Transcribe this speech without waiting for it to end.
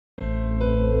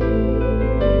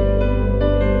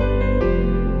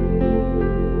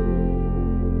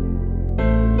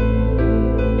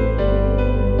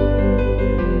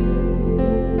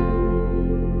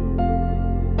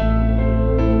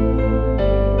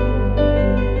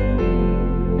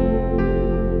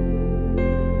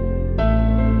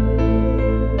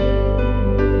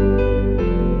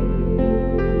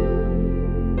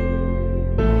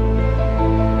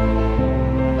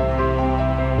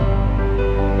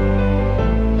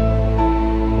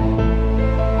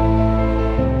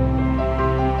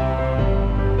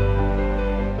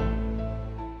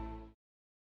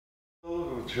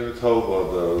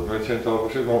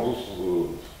ისე მომწონს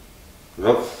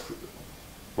რაც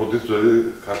მოდის ძველი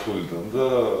ქართულიდან და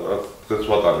რაც დღეს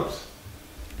ვატარებს.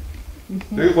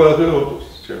 ეგ ყველაფერი მომწონს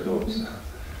ჩემს თაობას.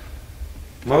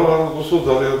 მაგრამ არ მოსულ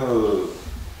ძალიან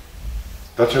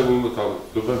დაჩაგული თავი.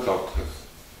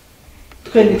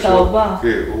 თქვენი თაობა?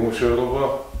 კი, უმუშევრობა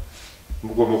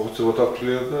მოხუცებად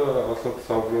აფლია და ასეთ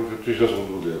სამფლობელში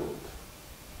შესაძლებელი აქვს.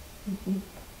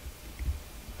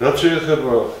 რაც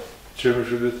შეეხება ჩემი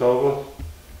შვილის თაობას,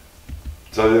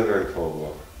 ძალიან კარგი თაობა.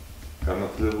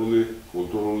 განათლებული,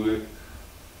 კულტურული,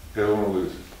 ეროვნული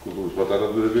კულტურის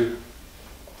პატარადები.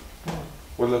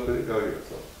 ყველაფერი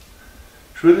კარგია.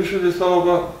 შვილის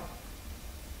თაობა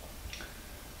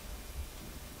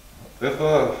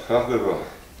ეხლა ხდება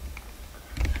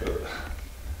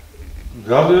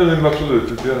რამდენიმე მიმართულებით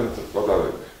ძალიან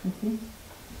პატარები.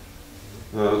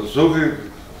 ზოგი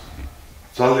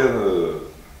ძალიან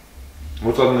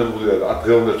მოწამლებულია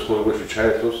დღევანდელ ცხოვრებაში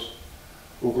ჩაერთოს,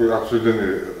 უკვე აქვს ვიდენი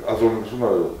აზროვნების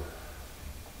უნარო.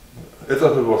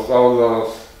 ეწაფება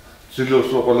სწავლას,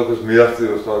 ცდილობს ყველაფერს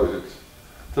მიაღწიოს თავისით.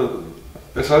 და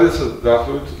ეს არის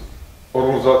დაახლოებით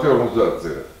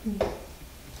 50-50-ზე.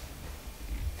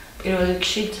 პირველ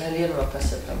რიგში ძალიან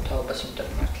ვაფასებ ამ თაობას, იმიტომ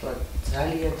რომ მართლა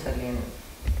ძალიან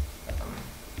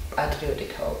პატრიოტი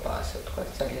თაობაა, ასე ვთქვათ,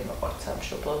 ძალიან მოყვარს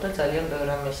სამშობლო და ძალიან ბევრ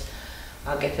რამეს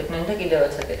აკეთებდნენ და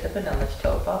კიდევაც აკეთებენ ამათ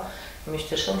თაობა,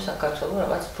 იმისთვის რომ საქართველოს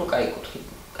რაღაც უფრო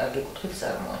კარგი კუთხით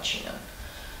წარმოაჩინონ.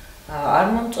 არ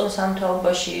მომწონს ამ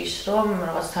თაობაში ის, რომ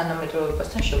რაღაც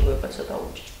თანამედროვეობასთან შეგუება ცოტა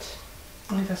უჭირთ.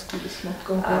 ეს გულისხმობ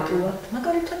კონკრეტულად.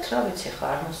 მაგალითად, რა ვიცი ხა,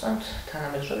 არ მოსწონთ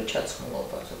თანამედროვე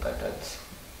ჩაცმულობა ზოგადად.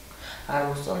 არ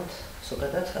მოსწონთ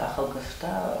ზოგადად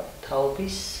ახალგაზრდა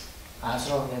თაობის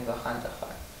აზროვნება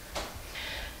ხანდახან.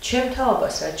 ჩემ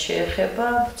თაობას რაც შეეხება,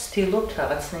 ვცდილობთ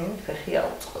რაღაცნაირად ფეხი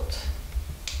აუწყოთ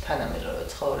თანამედროვე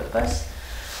ცხოვრებას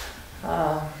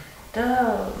და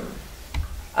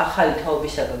ახალი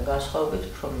თაობისაგან განსხვავებით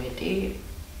უფრო მეტი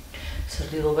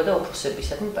სრდილობა და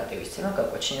უფროსებისადმი პატივისცემა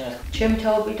გაგვაჩინა. ჩემი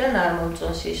თაობიდან არ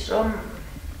მომწონს ის, რომ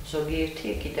ზოგიერთი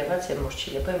კიდევაც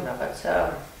ემორჩილება იმ რაღაცა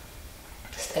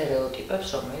სტერეოტიპებს,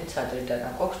 რომელიც ადრიდან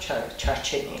აქვს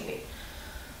ჩარჩენილი.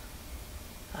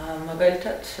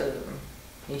 მაგალითად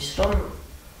ის, რომ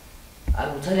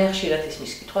ძალიან ხშირად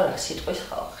ისმის კითხვა რა სიტყვის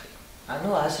ხალხი.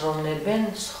 აზროვნებენ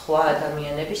სხვა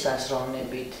ადამიანების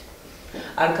აზროვნებით.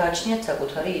 არ გააჩნიათ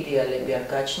საკუთარი იდეალები, არ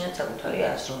გააჩნიათ საკუთარი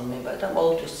აზროვნება და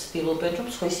ყოველთვის ცდილობენ, რომ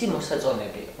სხვისი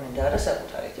მოსაწონები იყვნენ და არა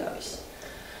საკუთარი თავის.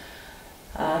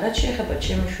 რაც შეეხება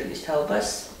ჩემი შვილის თაობას,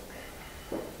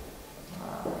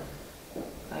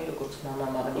 როგორც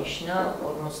მამამ აღნიშნა,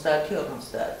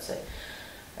 50-50-ზე.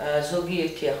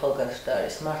 ზოგიერთი ახალგაზრდა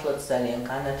არის მართლაც ძალიან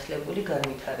განათლებული,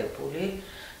 განვითარებული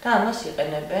და ამას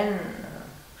იყენებენ,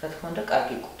 რა თქმა უნდა,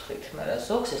 კარგი კუთხით, მაგრამ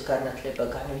ზოგს ეს განათლება,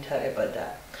 განვითარება და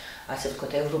ასე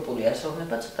ვთქვათ, ევროპული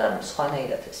აზროვნება ცოტა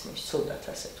სხვანაირად ესმის, ცუდად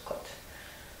ასე ვთქვათ.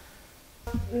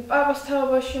 პაპას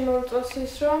თაობაში მომწონს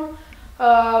ის, რომ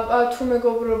თუ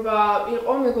მეგობრობა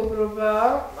იყო, მეგობრობაა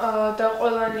და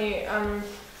ყველანი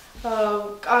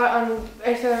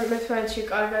ერთმანეთში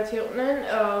კარგად იყვნენ.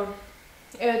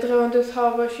 დღევანდელ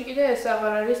თაობაში კიდე ეს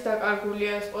აღარ არის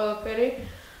დაკარგულია ეს ყველაფერი.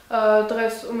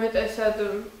 დღეს უმეტესად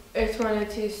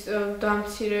ერთმანეთის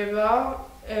დამცირება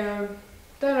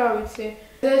და რა ვიცი.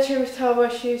 და ჩემს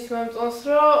თაობაში ის მომწონს,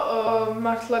 რომ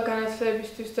მართლა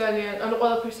განათლებისთვის ძალიან,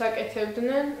 ყველაფერს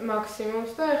აკეთებდნენ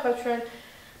მაქსიმუმს და ეხლა ჩვენ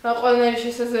ყველანაირი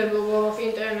შესაძლებლობა აქვს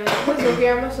ინტერნეტზე და ზოგი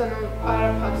ამას არ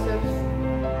აფასებს.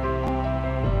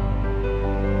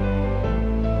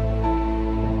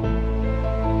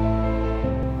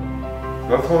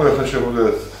 რა თქმა უნდა, ახლა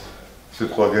შემოდის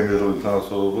სიტყვა გენერალური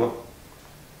თანასწორობა.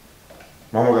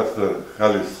 მამაკაცთა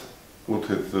ხალის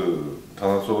უთეთ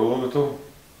თანასწორობა, თუმცა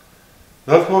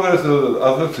რა თქმა უნდა, ეს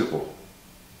აზრიც იყო.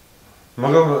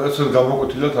 მაგრამ ეს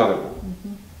გამოკვეთილად არ იყო.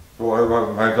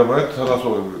 მაინც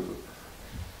თანასწორები.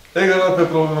 ეგ არაფერი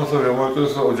პრობლემას არ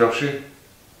გამოიწვევს ოჯახში.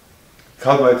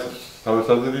 ქალმა ეცეს თავის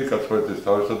ადგილი, კაცმა ეცეს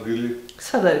თავის ადგილი.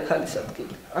 სად არის ქალის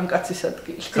ადგილი? ან კაცის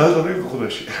ადგილი? კაცური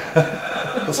ხურაში.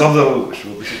 სამზარეულოში.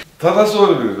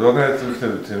 თანასწორები რანაირად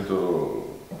ვიქნებით, იმიტომ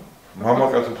რომ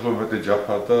მამაკაც უფრო მეტი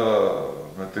ჯაფა და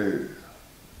მეტი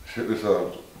შეესა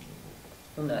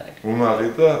უნარი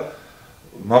და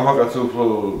მამაკაცი უფრო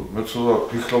მეცნობა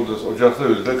ფიქრობდეს ოჯახზე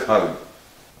ვიდრე ქალი.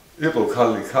 იყო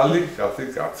ქალი, კაცი,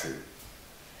 კაცი.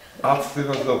 არც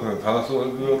თვითონ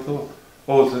თანასწორები ვართ,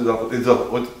 ოძახი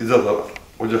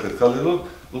ოჯახის ქალი რომ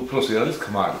უფროსი არის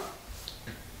ქმარი.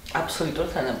 აბსოლუტურად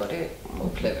თანაბარი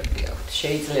უფლებები აქვთ.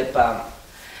 შეიძლება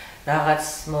რაღაც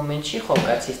მომენტში ხო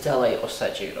კაცის ძალა იყოს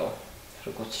საჭირო,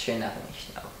 როგორც შენ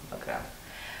აღნიშნავ, მაგრამ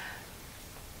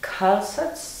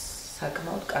ქალსაც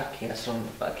საკმაოდ კარგი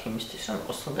აზროვნება აქვს იმისთვის, რომ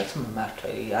იყოს თუნდაც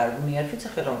მმართველი. მე არ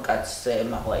ვიცი რომ კაცზე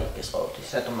მაღლა იქეს ყოველთვის,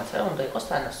 რატომაც არა უნდა იყოს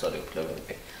თანასწორი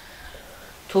უფლებები.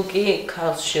 თუ კი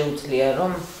ქალს შეუძლია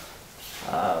რომ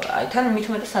აი თან მით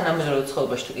უმეტეს თანამედროვე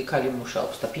ცხოვრებაში თუ კი ქალი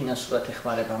მუშაობს და ფინანსურად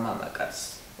ეხმარება მამაკაცს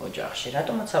ოჯახში,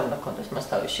 რატომაც არ უნდა ქონდეს მას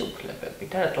თავისი უფლებები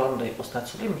და რატო არ უნდა იყოს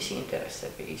დაცული მისი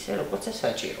ინტერესები, ისე როგორც ეს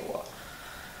საჭიროა.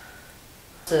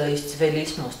 ის ძველი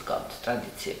ის მოსტყავთ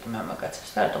ტრადიციები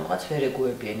მამაკაცებს და რატომღაც ვერ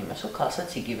ეგუებიან იმას, რომ ქალსაც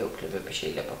იგივე უფლებები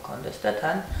შეიძლება ჰქონდეს და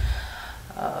თან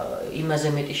იმაზე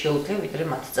მეტი შეუძლია, ვიდრე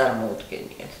მათ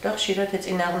წარმოუდგენიათ და ხშირად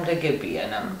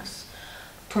ეწინააღმდეგებიან ამას.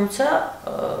 თუმცა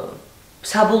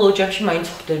საბოლოო ოჯახში მაინც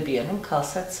ხვდებიან, რომ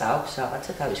ქალსაც აქვს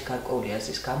რაღაცა თავის გარკვეული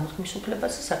აზრის გამოთქმის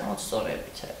უფლებაც და საკმაოდ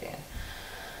სწორებიც არიან.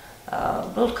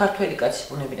 უბრალოდ ქართველი კაცის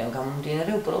ბუნებიდან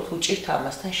გამომდინარე, უბრალოდ უჭირთ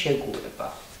ამასთან შეგუება.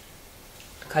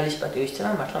 ქალის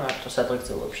პატივისცემა მართლა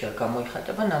სადღეგრძელოებში არ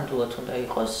გამოიხატება, ნამდვილად უნდა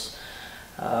იყოს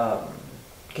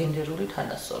გენდერული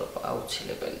თანასწორობა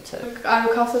აუცილებელიც არის. ანუ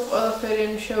ქალსაც ყველაფერი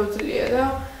შეუძლია და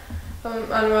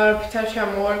ანუ არაფრით არ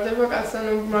ჩამოვარდება კაცთან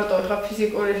მარტო ხა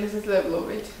ფიზიკური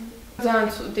შესაძლებლობით. ძალიან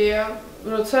ცუდია,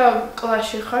 როცა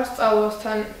კლასში ხარ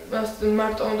სწავლასთან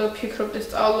მარტო უნდა ფიქრობდეს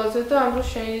სწავლაზე და ამ დროს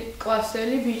შენი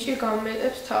კლასელი ბიჭი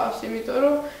გამეტებს თავს, იმიტომ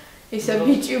რომ ისა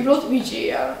ბიჭი უბრალოდ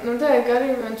ბიჭია. ნუ და ეგ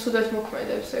არის მან ცუდად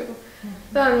მოქმედებს ეგ.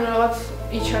 და ანუ რაღაც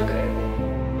იჩაგრები.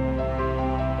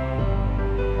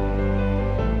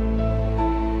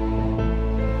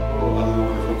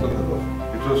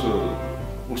 ითოს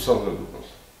უსწავლებლობას.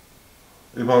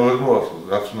 იმავე მოას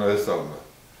რაც უნდა ესწავლა.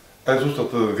 აი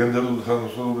ზუსტად გენდერული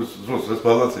თანასწორობის დროს ეს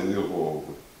ბალანსი იყო.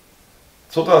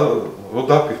 ცოტა რო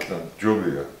დაფიქრდნენ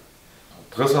ჯობია.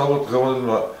 დღეს ალბათ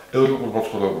გამოდენა ევროპულ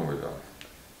მოწყობილობიდან.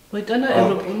 მოიტანა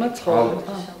ევროპულმა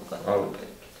ცხოვრებამ.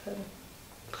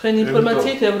 თქვენი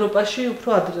ინფორმაციით ევროპაში უფრო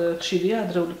ხშირია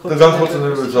ადრეული ქორწინება. და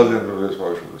განხორციელებული ძალიან ბევრი ეს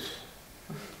ბავშვების.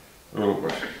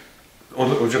 ევროპაში.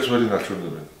 ოჯახს ვერ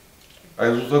ინარჩუნებენ. აი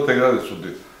ზუსტად ეგ არის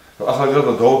ცუდი.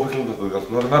 ახალგაზრდა დაუფიქრებდა და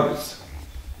გასვლარნამის.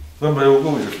 და მე უკვე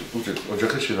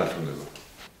ოჯახის შენარჩუნება.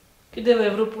 კიდევ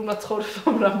ევროპულმა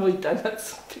ცხოვრებამ რა მოიტანა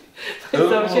ცუდი.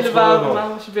 შეიძლება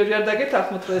მამაში ბევრი არ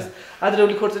დაგეთანხმოთ, რომ ეს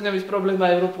ადრეული ქორწინების პრობლემა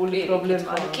ევროპული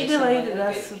პრობლემაა. კიდევ აი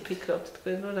რას ვფიქრობთ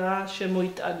თქვენ, რომ რა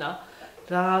შემოიტანა,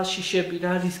 რა შიშები,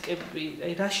 რა რისკები,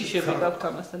 აი რა შიშები გაქვთ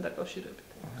ამასთან დაკავშირებით?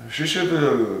 შიშები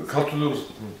ქართული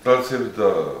ტრადიციები და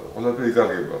ყველაფერი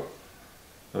იკარგება.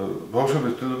 ბავშვები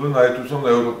თვითონ აითვისონ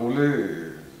ევროპული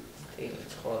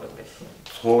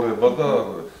ცხოვრება და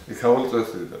იქავალ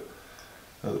წესი და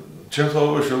ჩემს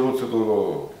ცხოვრებაში როგორც იყო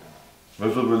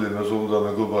მეზობელი, მეზობლდა,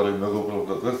 მეგობარი,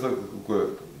 მეგობრობდა დღეს და უკვე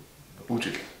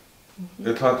უჭირთ.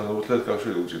 ერთმანეთთან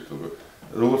ურთიერთკავშირი უჭირთ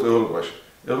როგორც ევროპაში.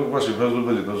 ევროპაში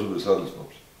მეზობელი მეზობელს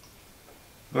არისნობს.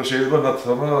 და შეიძლება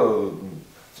ნაცამა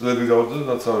წლები გავაძლოს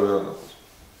ნაცავი არ ნახოს.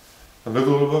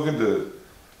 მეგობრობა კიდე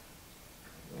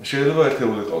შეიძლება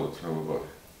ერთეული ყავდეთ მეგობარი.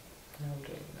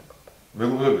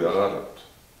 მეგობრები აღარ აქვთ.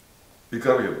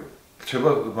 იკარგება. რჩება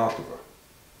მარტოა.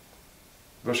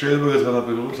 და შეიძლება ეს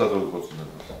განაპირობოს ადრეულ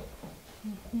ქორწინებას.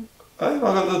 აი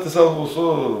მაგალითად ეს აღმოსო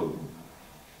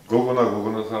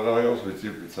გოგონას აღარ აგავს, ვიცი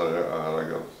აღარ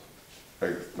აგავს.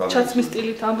 ჩაცმის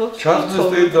სტილით ამბობთ. ჩაცმის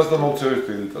სტილითაც და მოქცევის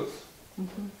სტილითაც.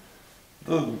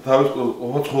 და თავის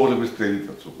ცხოვრების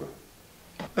სტილითაც უკვე.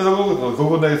 ეს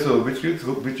გოგონა იცოდა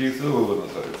ბიჭი იცოდა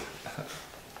გოგონას არის.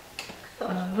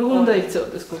 როგორ უნდა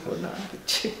იცოდეს გოგონა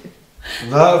ბიჭი?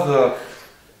 ნაზა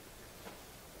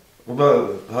უნდა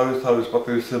თავის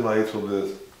პატივისცემა იცოდეს.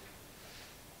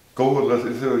 გოგონას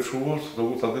ისევე ჩუბოს,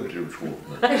 როგორც ადრე ბიჭი ჩუბოს.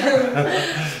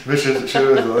 მე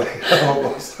შევეძლო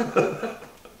ამბავს.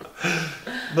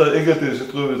 და ეგეთი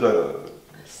სიტყვები და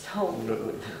საუბრობ.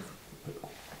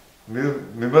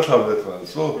 მე მათამდე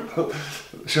თვალსო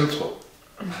შეწყო.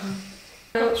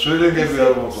 შვილინგები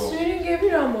არ მოხდა. შვილინგები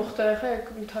რა მოხდა? ეხლა ეგ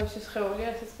თავისი სხეულია,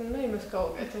 ასეც უნდა იმას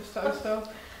გავაკეთებს თავის ხელს.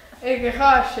 ეგ ეხლა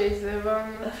არ შეიძლება,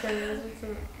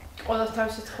 ყველას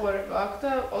თავისი ცხოვრება აქვს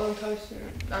და ყველამ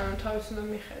თავის უნდა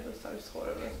მიხედოს თავის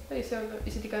ცხოვრებას და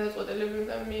ისეთი გადაწყვეტილები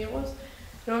უნდა მიიღოს,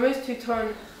 რომელიც თვითონ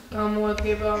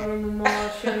გამოადგება ამ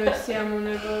მომავალში ან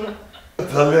სიამონება.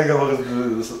 ძალიან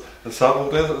გამაგრდა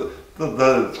საფუძველი და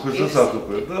ხუჭო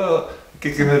საფუძველი და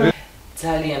კიკინები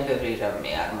ძალიან ბევრი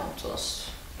რამე არ მომწონს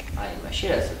აი მაშინ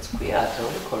რასაც ქვია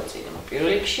ადრეული ქორწინება.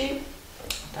 პირველ რიგში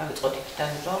დავიწყოთ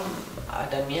იქიდან, რომ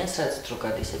ადამიანს რაც დრო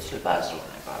გადის ეცვლება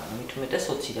აზროვნება. მით უმეტეს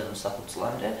 20-დან 25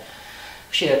 წლამდე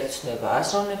ხშირად იცნობა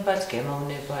აზროვნებაც,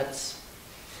 გემოვნებაც.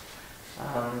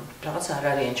 რაღაც არ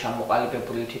არიან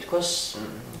ჩამოყალიბებული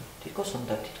თითქოს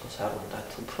უნდა თითქოს არ უნდათ.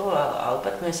 უფრო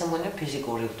ალბათ მე სამგონია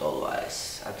ფიზიკური ლტოლვა ეს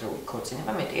ადრეული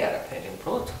ქორწინება მეტი არაფერი.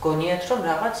 უბრალოდ გონიათ რომ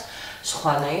რაღაც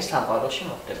სხვანაირ სამყაროში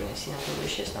მოხდებიან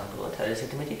სინამდვილეში ეს ნამდვილად არის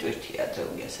ზედმეტი ტვირთია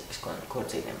ადრეული ასაკის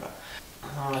ქორწინება.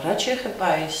 რაც შეეხება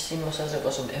ის იმ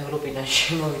მოსაზრებას რომ ევროპიდან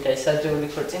შემოვიდა ეს ადრეული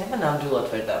ქორწინება ნამდვილად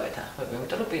ვერ დავეთანხმები,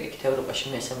 იმიტომ რომ პირიქით ევროპაში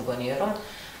მე სამგონია რომ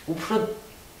უფრო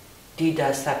დიდ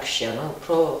ასაკში, ანუ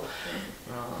უფრო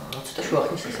ცოტა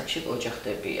შუახნის ასაკში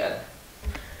ოჯახდებიან.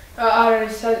 არ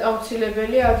არის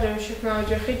აუცილებელი ადრევე შექმნა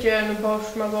ოჯახი, ჯერ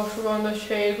ბავშვმა უნდა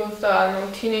შეიგოს და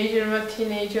თინეიჯერმა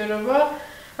თინეიჯერობა,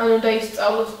 უნდა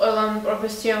ისწავლოს ყველა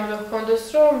პროფესია უნდა ჰქონდეს,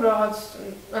 რომ რაღაც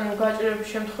გაჭირების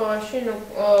შემთხვევაში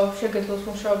შეგეძლოს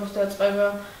მუშაობის დაწყება,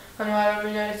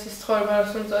 არავინ არ იცის ცხოვრება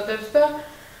რას უმწოდებს და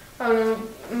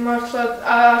მართლა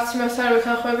არც იმას არ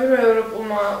ვეთანხმები, რომ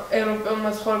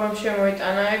ევროპელმა ცხოვრებამ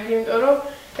შემოიტანა ეგ, იმიტომ რომ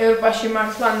ევროპაში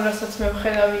მართლა რასაც მე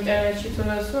ვხედავ ინტერნეტში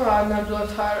თუნდაც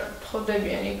ნამდვილად არ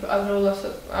ხდებიან იქ ადრეულ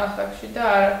ასაკში და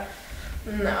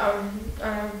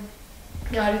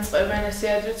არ იწყებენ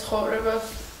ესე ადრე ცხოვრებას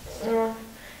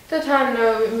და თან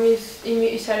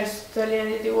ის არის ძალიან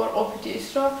დიდი უარყოფითი ის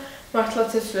რომ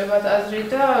მართლაც ეცვლებათ აზრი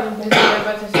და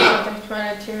ბუნებებად ესე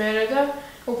ერთმანეთი მერე და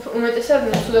უმეტესად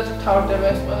სულად მთავრდება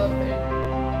ეს ყველაფერი.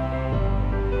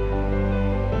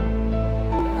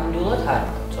 ნამდვილად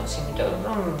არ იმიტომ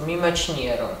რომ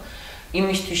მიმაჩნია რომ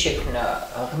იმისთვის შექმნა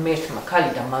ღმერთმა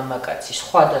ქალი და მამაკაცი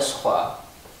სხვადასხვა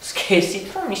სქესით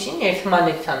რომ ისინი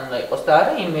ერთმანეთთან უნდა იყოს და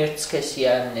არა იმ ერთ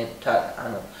სქესიანებთან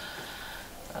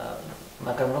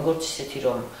მაგრამ როგორც ისეთი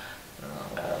რომ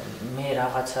მე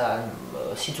რაღაცა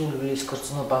სიძულვილის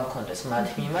გრძნობა მქონდეს მათ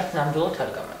მიმართ ნამდვილად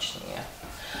არ გამაჩნია.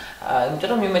 იმიტომ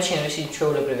რომ მიმაჩნია რომ ისინი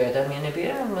ჩვეულებრივი ადამიანები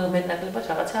რომ მეტნაკლებად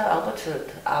რაღაცა ალბათ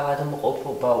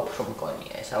ავადმყოფობა უფრო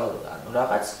მგონია ეს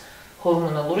რაღაც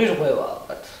ჰორმონალური რღვევა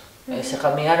ალბათ. ეს ახლა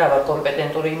მე არ ვარ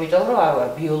კომპეტენტური იმიტომ რომ არ ვარ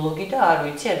ბიოლოგი და არ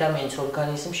ვიცი ადამიანის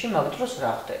ორგანიზმში მაგ დროს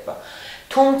რა ხდება.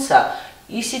 თუმცა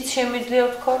ისიც შემიძლია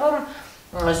ვთქვა რომ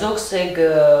ზოგს ეგ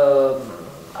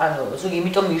ზოგი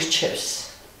იმიტომ ირჩევს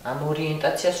ამ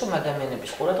ორიენტაციას რომ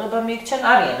ადამიანების ყურადღება მიიქცენ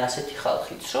არიან ასეთი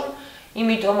ხალხიც რომ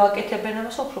იმიტომ აკეთებენ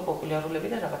ამას უფრო პოპულარულები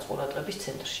და რაღაც ყურადღების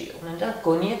ცენტრში იყვნენ და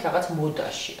გონიათ რაღაც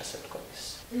მოდაში ასე ვთქვათ.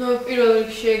 პირველ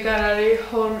რიგში ეგ არ არის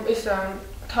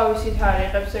თავისით არ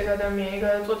იღებს ეგ ადამიანი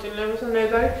გადაწყვეტილებას,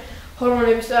 ეგ არის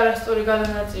ჰორმონების არასწორი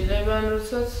გადანაწილება,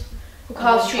 როდესაც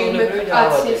ქალში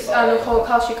კაცის,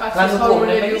 ქალში კაცის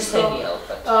ჰორმონები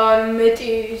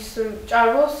მეტი ის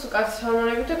ჭარბობს კაცის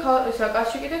ჰორმონები და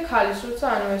კაცში კიდე ქალის, როცა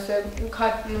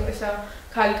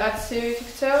ქალი კაცივით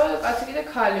იქცევა და კაცი კიდე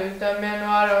ქალივით და მე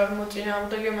არ ვარ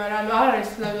მოწინააღმდეგე, მაგრამ არ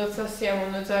არის ნამდვილად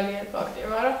სასიამოვნო ძალიან ფაქტი,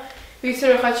 მაგრამ ვიცი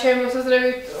რომ ხა ჩემი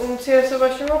მოსაზრებით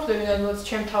უმცირესობაში მოხდები ნამდვილად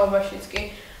ჩემ თაობაშიც კი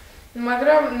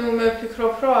მაგრამ მე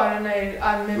ვფიქრობ რომ არ მე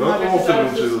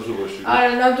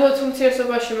ნამდვილად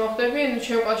უმცირესობაში მოხდები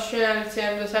ჩემ კლასში შენ არ იცი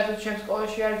და საერთოდ ჩემ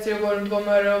სკოლაში არ იცი როგორი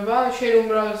მდგომარეობა შენ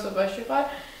უმრავლესობაში ხარ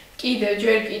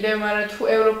ჯერ კიდევ მაგრამ თუ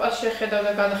ევროპას შეხედავ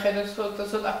და გადახედავ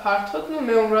ცოტა ფართოდ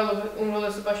მე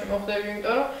უმრავლესობაში მოხდები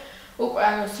იმიტომ რომ უკვე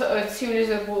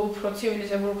უფრო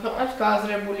ცივილიზებულ ქვეყნებს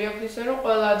გააზრებული აქვს ისე რომ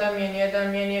ყველა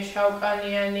ადამიანია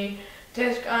შავკანიანი,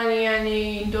 თეთრკანიანი,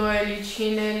 ინდოელი,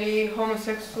 ჩინელი,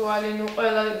 ჰომოსექსუალი,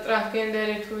 ყველა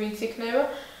ტრანსგენდერი თუ ვინც იქნება,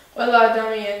 ყველა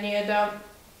ადამიანია და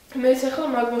მე ახლა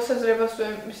მაგ მოსაზრებას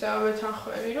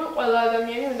ვეთანხმები რომ ყველა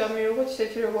ადამიანი უნდა მიიღოს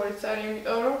ისეთი როგორიც არის,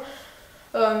 იმიტომ რომ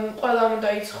ყველა უნდა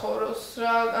იცხოვროს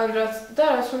და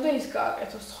რაც უნდა ის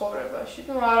გააკეთოს ცხოვრებაში.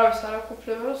 არავის არ აქვს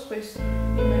უფლება რომ სხვის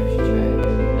იმებში